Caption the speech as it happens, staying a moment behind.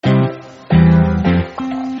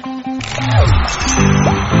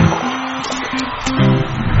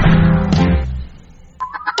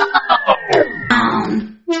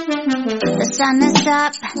sun is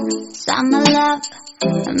up, summer love.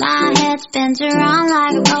 My head spins around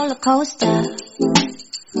like a roller coaster.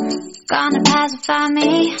 Gonna pacify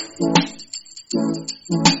me.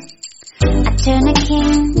 I turn a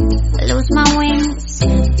king, lose my wings.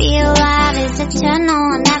 Feel life is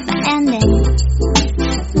eternal and never ending.